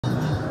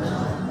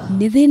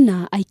Nĩ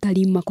thĩna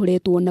aikari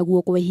makoretwo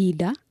naguo kwa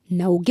ihinda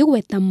na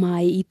ũngĩgweta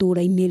Maai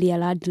itũũra-inĩ rĩa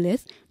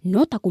Landless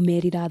no ta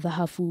kũmerĩra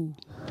thahabu.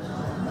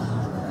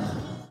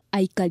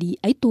 Aikari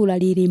a itũũra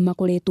rĩrĩ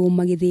makoretwo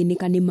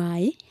magĩthĩnĩka nĩ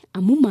Maai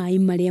amu Maai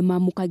marĩa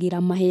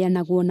mamũkagĩra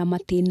maheanagwo na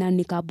Thiina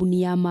nĩ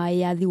kambuni ya Maai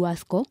ya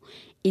Thiwasco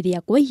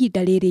ĩrĩa kwa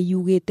ihinda rĩrĩ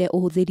yugĩte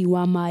ũhũthĩri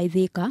wa Maai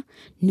Thika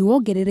nĩ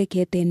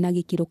wongererekete na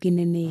gĩkĩro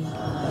kĩnene.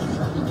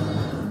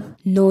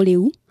 No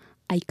rĩu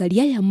aikari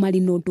aya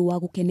marĩ na ũndũ wa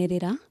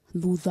gũkenerera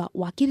thutha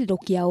wa kĩrĩro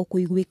kĩao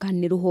kũiguĩka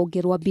nĩ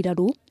ruhonge rwa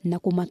mbiraru na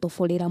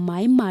kumatoborera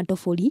Maai ma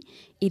ndobori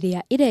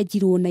iria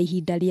irenjirwo na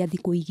ihinda rĩa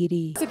thiku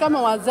igiri. Sisi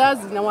kama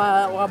wazazi na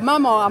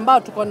wamama ambao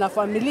tuko na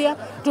familia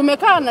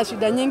tumekaa na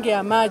shida nyingi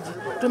ya maji.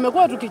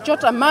 Tumekuwa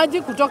tukichota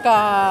maji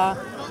kutoka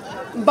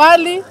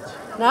mbali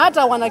na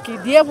hata wana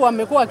KDF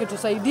wamekuwa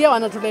wakitusaidia,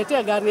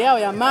 wanatuletea gari yao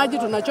ya maji,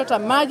 tunachota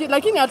maji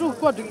lakini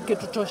hatukuwa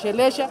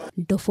tukitutoshelesha.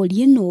 Ndobori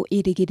ĩno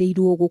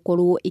ĩrĩgĩrĩirwo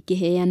gũkorwo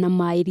ĩkĩheana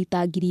Maai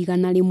rita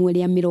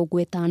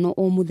 150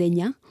 o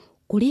mũthenya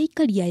kũrĩ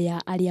aikari aya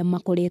arĩa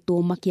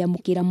makoretwo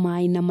makiamũkĩra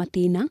Maai na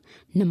Thiina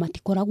na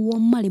matikoragwo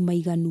marĩ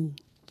maiganu.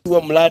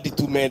 Huo mradi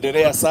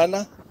tumeendelea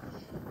sana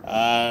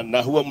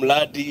na huo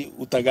mradi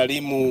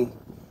utagharimu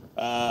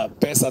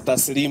pesa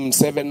taslimu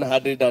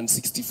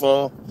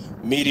 764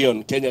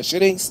 million Kenya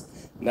shillings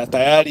na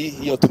tayari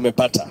hiyo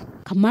tumepata.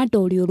 Kamanda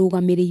ũrĩa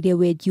ũrũgamĩrĩire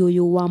wenji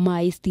ũyũ wa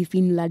Maai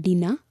Stephen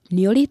Ladina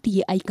nĩ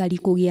orĩtie aikari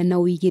kũgĩa na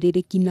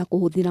ũigĩrĩrĩki na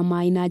kũhũthĩra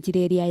Maai na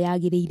njĩra ĩrĩa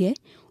yagĩrĩire,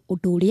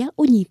 ũndũ ũrĩa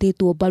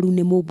ũnyitĩtwo mbaru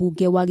nĩ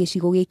mũmbunge wa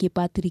gĩcigo gĩkĩ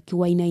Patrick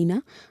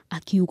Wainaina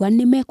akiuga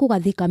nĩ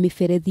mekũgathĩka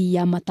mĩberethi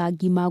ya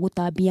matangi ma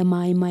gũtambia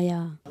Maai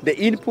maya. The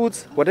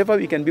inputs, whatever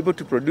we can be able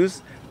to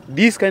produce,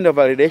 this kind of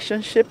a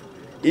relationship,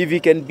 if we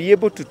can be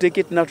able to take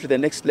it now to the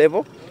next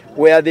level,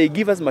 where they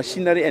give us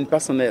machinery and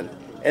personnel,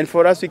 and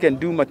for us we can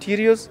do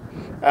materials,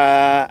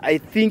 I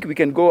think we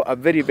can go a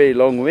very, very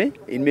long way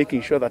in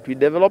making sure that we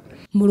develop.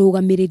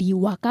 Mũrũgamĩrĩri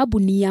wa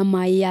kambuni ya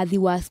Maai ya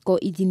Thiwasco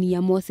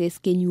Engineer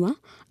Moses Kenyua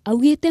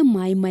augĩte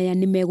Maai maya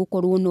nĩ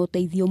megũkorwo na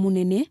ũteithio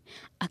mũnene,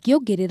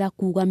 akĩongerera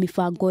kuga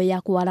mĩbango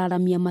ya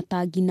kwararamia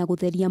matangi na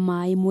gũtheria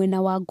Maai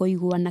mwena wa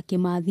Ngoigwa na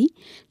Kĩmathi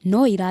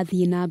no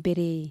irathiĩ na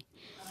mbere.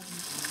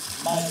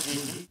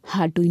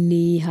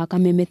 Handũ-inĩ ha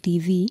Kameme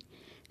TV,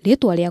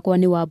 rĩtwa rĩakwa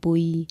nĩ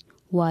Wambui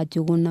wa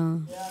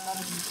Njuguna.